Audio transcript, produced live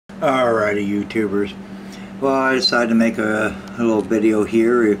Alrighty, YouTubers. Well, I decided to make a little video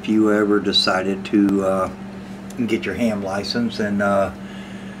here. If you ever decided to get your ham license and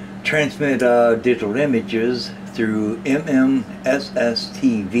transmit digital images through MMSSTV,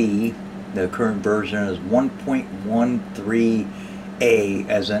 the current version is 1.13a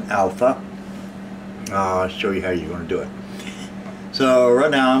as an alpha. I'll show you how you're going to do it. So right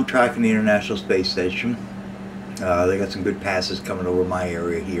now I'm tracking the International Space Station. They got some good passes coming over my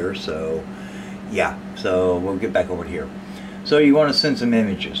area here, so yeah, so we'll get back over here. So you want to send some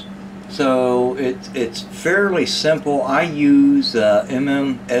images. So it's fairly simple. I use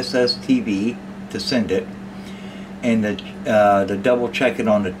MMSSTV to send it, and to double check it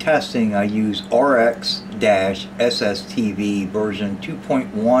on the testing, I use RX-SSTV version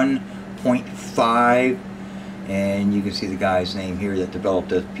 2.1.5, and you can see the guy's name here that developed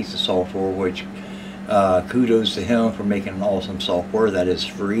this piece of software, which kudos to him for making an awesome software that is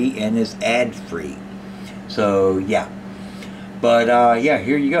free and is ad-free. So yeah, but yeah,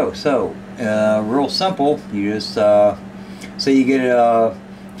 here you go. So real simple. You just say you get a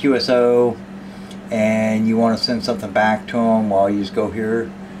QSO and you want to send something back to them. Well, you just go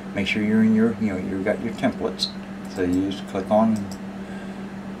here, make sure you're in your, you've got your templates. So you just click on,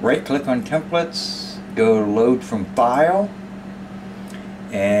 right click on templates, go to load from file.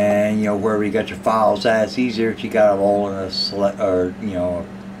 And wherever you got your files at, it's easier if you got them all in a select or a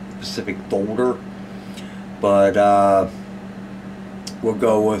specific folder. But we'll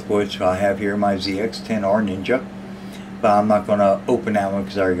go with which I have here, my ZX10R Ninja. But I'm not going to open that one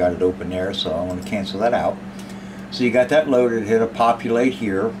because I already got it open there, so I'm going to cancel that out. So you got that loaded. Hit a populate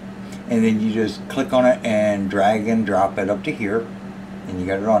here, and then you just click on it and drag and drop it up to here, and you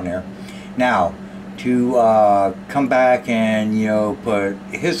got it on there. Now, to come back and put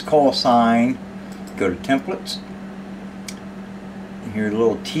his call sign, go to templates, and here's a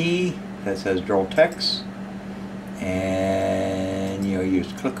little T that says draw text, and you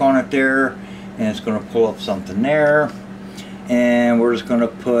just click on it there, and it's going to pull up something there, and we're just going to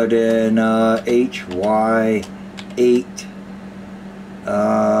put in HY8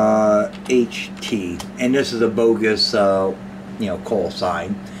 HT, and this is a bogus call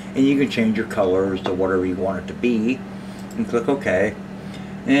sign. And you can change your colors to whatever you want it to be, and click OK.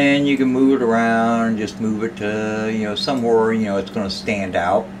 And you can move it around, just move it to somewhere it's going to stand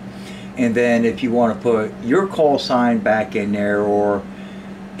out. And then if you want to put your call sign back in there or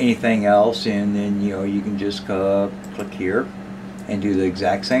anything else, and then you can just click here and do the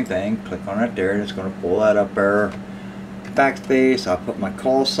exact same thing. Click on it there, and it's going to pull that up there. Backspace. I'll put my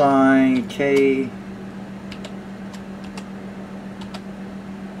call sign K.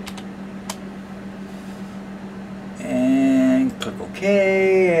 And click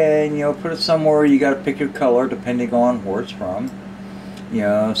OK, and put it somewhere. You got to pick your color depending on where it's from.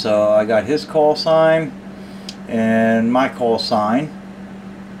 So I got his call sign and my call sign,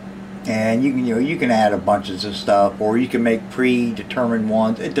 and you can you can add a bunch of stuff, or you can make predetermined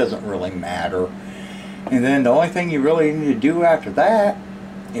ones. It doesn't really matter. And then the only thing you really need to do after that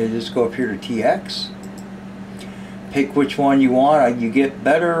is just go up here to TX, pick which one you want. You get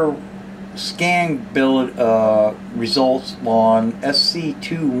better scan build results on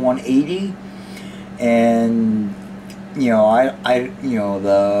SC2 180, and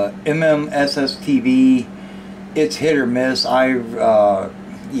the MMSSTV, it's hit or miss.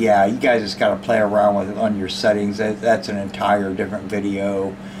 Yeah, you guys just got to play around with it on your settings. That's an entire different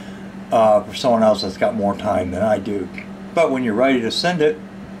video for someone else that's got more time than I do. But when you're ready to send it,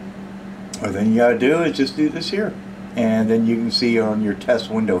 all then you got to do is just do this here. And then you can see on your test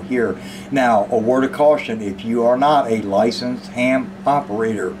window here. Now, a word of caution: if you are not a licensed ham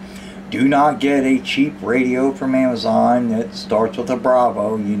operator, do not get a cheap radio from Amazon that starts with a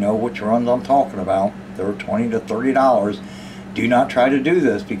Bravo. You know which runs I'm talking about. They're $20 to $30. Do not try to do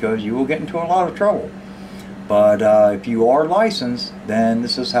this because you will get into a lot of trouble. But if you are licensed, then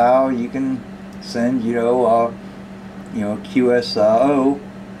this is how you can send QSO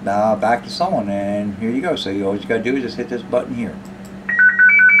back to someone, and here you go. So all you gotta do is just hit this button here.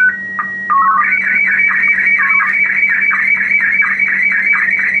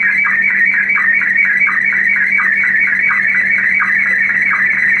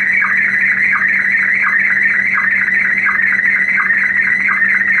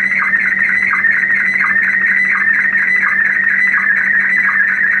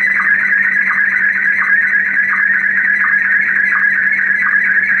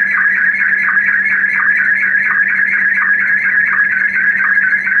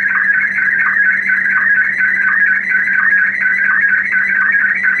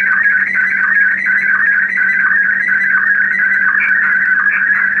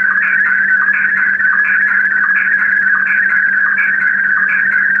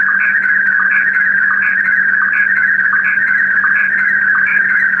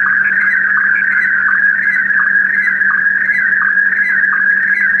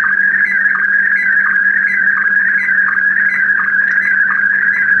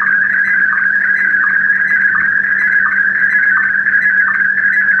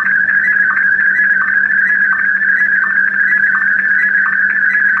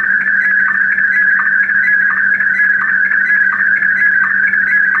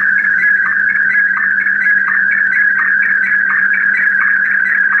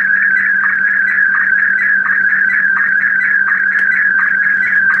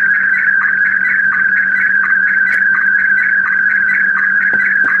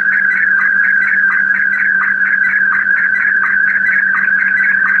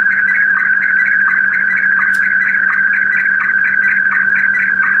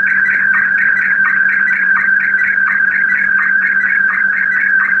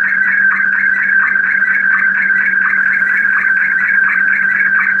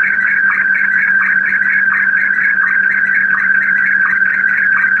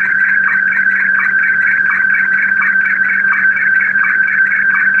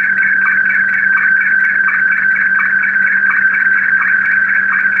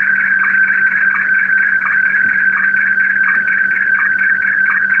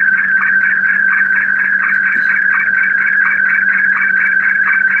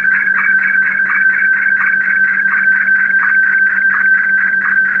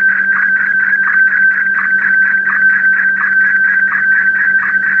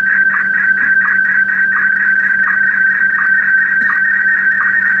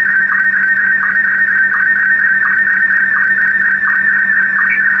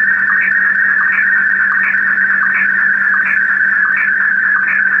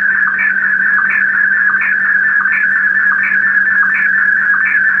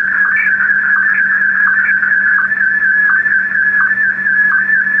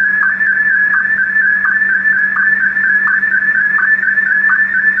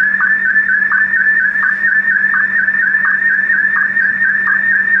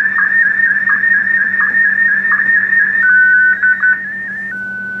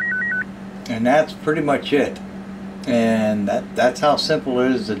 that's pretty much it. And that's how simple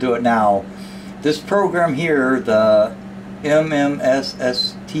it is to do it. Now, this program here, the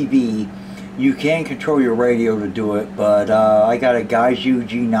MMSSTV, you can control your radio to do it, but I got a Gaiju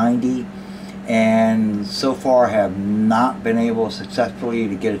G90, and so far have not been able successfully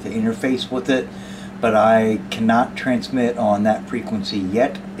to get it to interface with it. But I cannot transmit on that frequency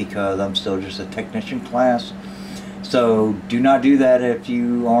yet because I'm still just a technician class. So do not do that if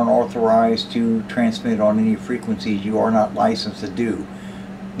you aren't authorized to transmit on any frequencies you are not licensed to do.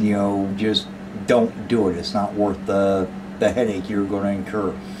 You know, just don't do it. It's not worth the headache you're going to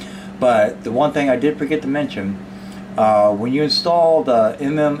incur. But the one thing I did forget to mention, when you install the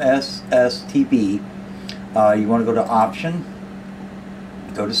MMSSTV, you want to go to Option,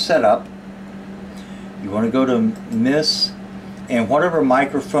 go to Setup, you want to go to MIS, and whatever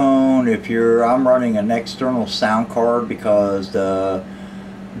microphone, I'm running an external sound card because the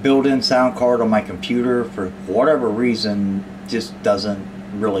built-in sound card on my computer, for whatever reason, just doesn't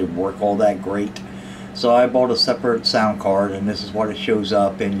really work all that great. So I bought a separate sound card, and this is what it shows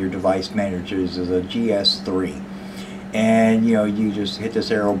up in your device managers as a GS3. And you know, you just hit this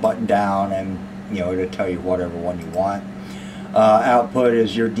arrow button down, and you know, it'll tell you whatever one you want. Output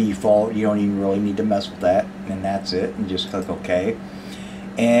is your default. You don't even really need to mess with that, and that's it. And just click OK.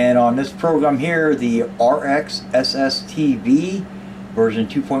 And on this program here, the MMSSTV version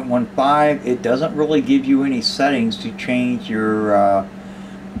 2.15, it doesn't really give you any settings to change your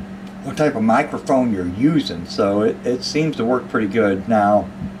what type of microphone you're using. So it seems to work pretty good. Now,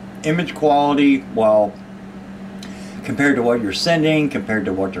 image quality, well, compared to what you're sending, compared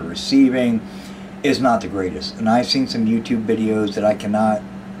to what you're receiving, is not the greatest. And I've seen some YouTube videos that I cannot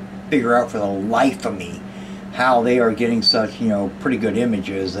figure out for the life of me how they are getting such, you know, pretty good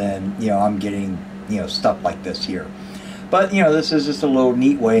images, and you know, I'm getting, you know, stuff like this here. But you know, this is just a little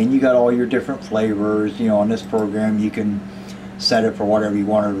neat way, and you got all your different flavors. You know, on this program you can set it for whatever you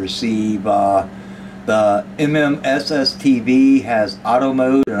want to receive. The MMSSTV has auto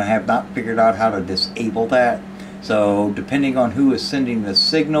mode, and I have not figured out how to disable that. So depending on who is sending the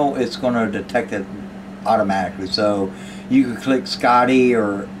signal, it's going to detect it automatically. So you can click Scotty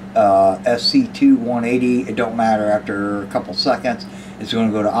or SC2 180, it don't matter. After a couple seconds, it's going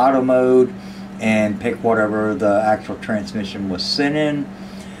to go to auto mode and pick whatever the actual transmission was sent in.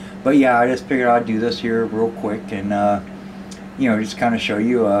 But yeah, I just figured I'd do this here real quick, and you know, just kind of show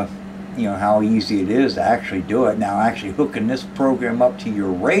you you know, how easy it is to actually do it. Now, actually hooking this program up to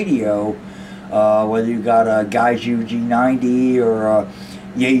your radio, whether you got a Gaiju G90 or a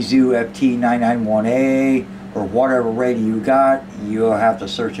Yaesu FT991A or whatever radio you got, you'll have to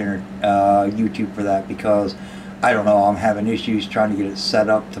search YouTube for that, because I don't know, I'm having issues trying to get it set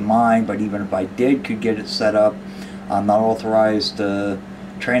up to mine. But even if I could get it set up, I'm not authorized to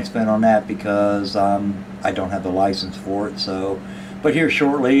transmit on that because I don't have the license for it. So, but here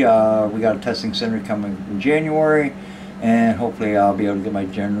shortly, we got a testing center coming in January, and hopefully I'll be able to get my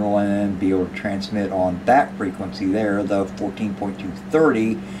general and be able to transmit on that frequency there, the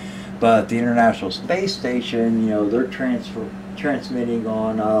 14.230. But the International Space Station, you know, they're transmitting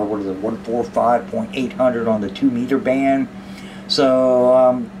on what is it, 145.800 on the 2-meter band.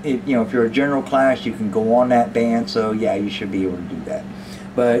 So you know, if you're a general class, you can go on that band. So yeah, you should be able to do that.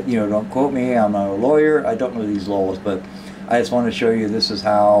 But you know, don't quote me, I'm not a lawyer, I don't know these laws, but I just want to show you this is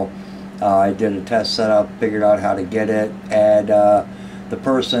how I did a test setup, figured out how to get it, add the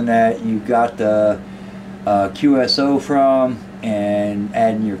person that you got the QSO from, and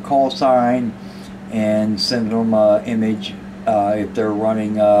adding your call sign, and send them an image if they're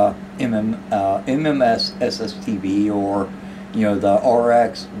running MMSSTV or, you know, the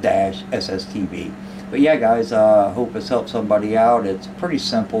RX-SSTV. But yeah, guys, hope it's helped somebody out. It's pretty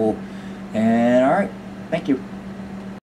simple. And all right, thank you.